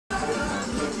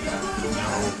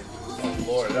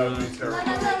boy, that would be terrible.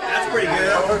 That's pretty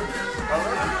good.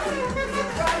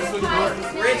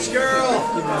 Rich girl.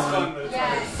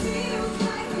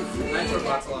 Nice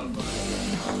Robot's a lot of fun.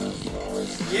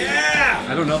 Yeah.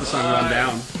 I don't know the song Run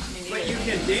Down. But you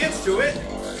can dance to it.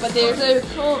 But there's a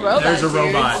cool robot. There's a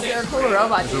robot. There's a cool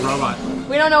robot. There's a robot.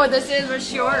 We don't know what this is, but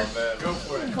sure. Go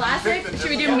for it. Classic?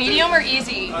 Should we do medium or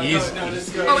easy? Easy.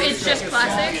 Oh, it's just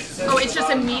classic? Oh, it's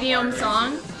just a medium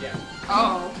song? Yeah.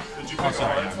 Oh. Did you pick a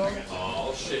hard song?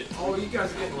 Oh shit. Oh, you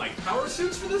guys are getting like power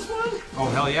suits for this one? Oh,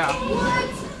 hell yeah.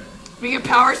 We get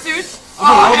power suits?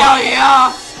 Oh, hell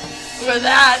yeah! Look at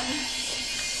that.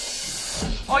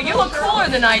 Oh, you look cooler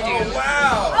than I do. Oh,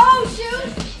 wow. Oh,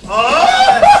 shoot!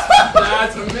 Oh.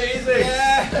 That's amazing.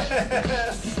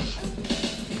 Yes.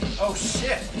 Oh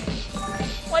shit.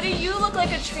 Why do you look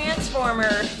like a transformer?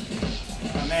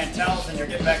 Oh man, Taliesin, you're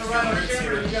getting back to your roots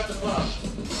here. You got the club.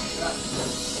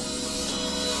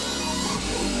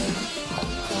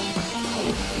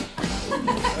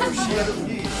 Oh shit,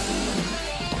 geez.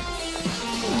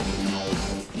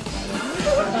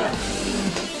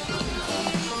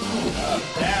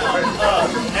 Down,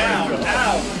 up, down,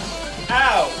 out,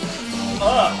 out,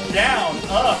 up, down,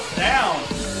 down.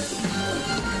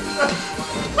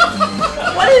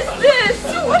 What is this?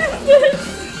 What is this?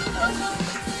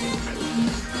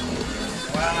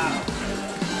 Wow.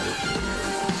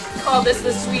 Call this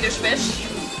the Swedish fish.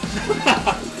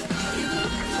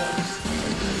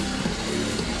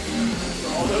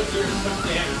 All those years of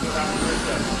dance around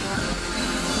Marisha.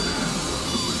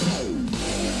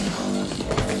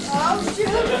 Oh,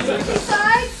 shoot!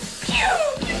 Sides! Pew!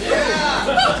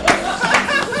 Yeah.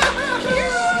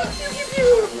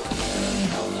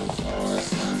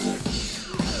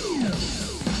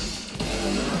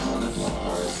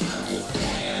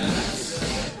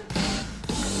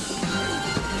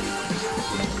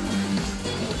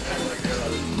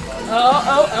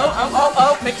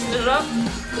 Oh, mixing it up.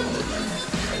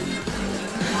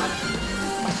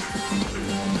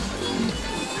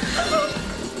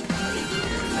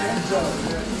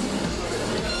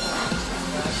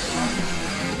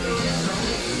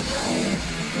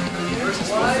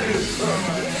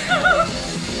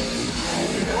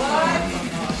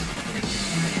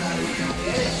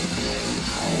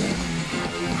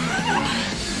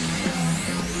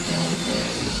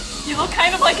 You look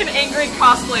kind of like an angry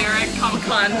cosplayer at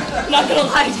Comic-Con. Not gonna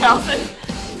lie, Taliesin.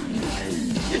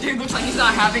 Your dude looks like he's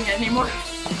not having it anymore.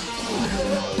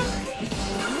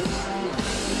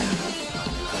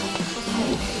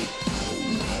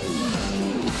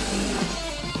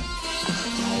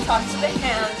 Talk to the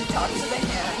hand, talk to the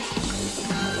hand.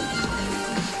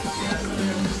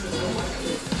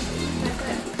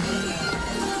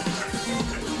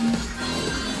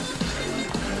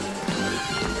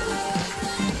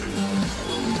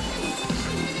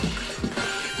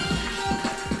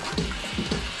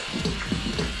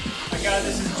 God,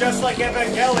 this is just like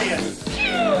Evangelion.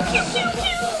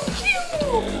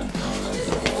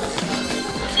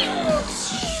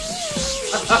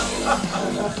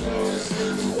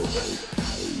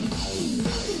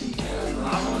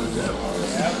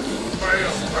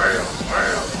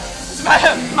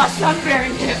 It's my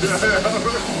sun-bearing hips.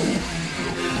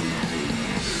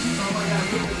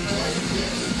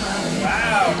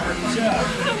 Wow, good job.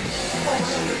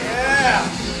 Yeah.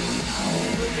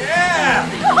 Yeah.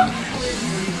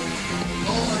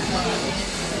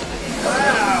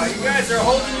 Wow, you guys are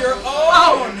holding your own.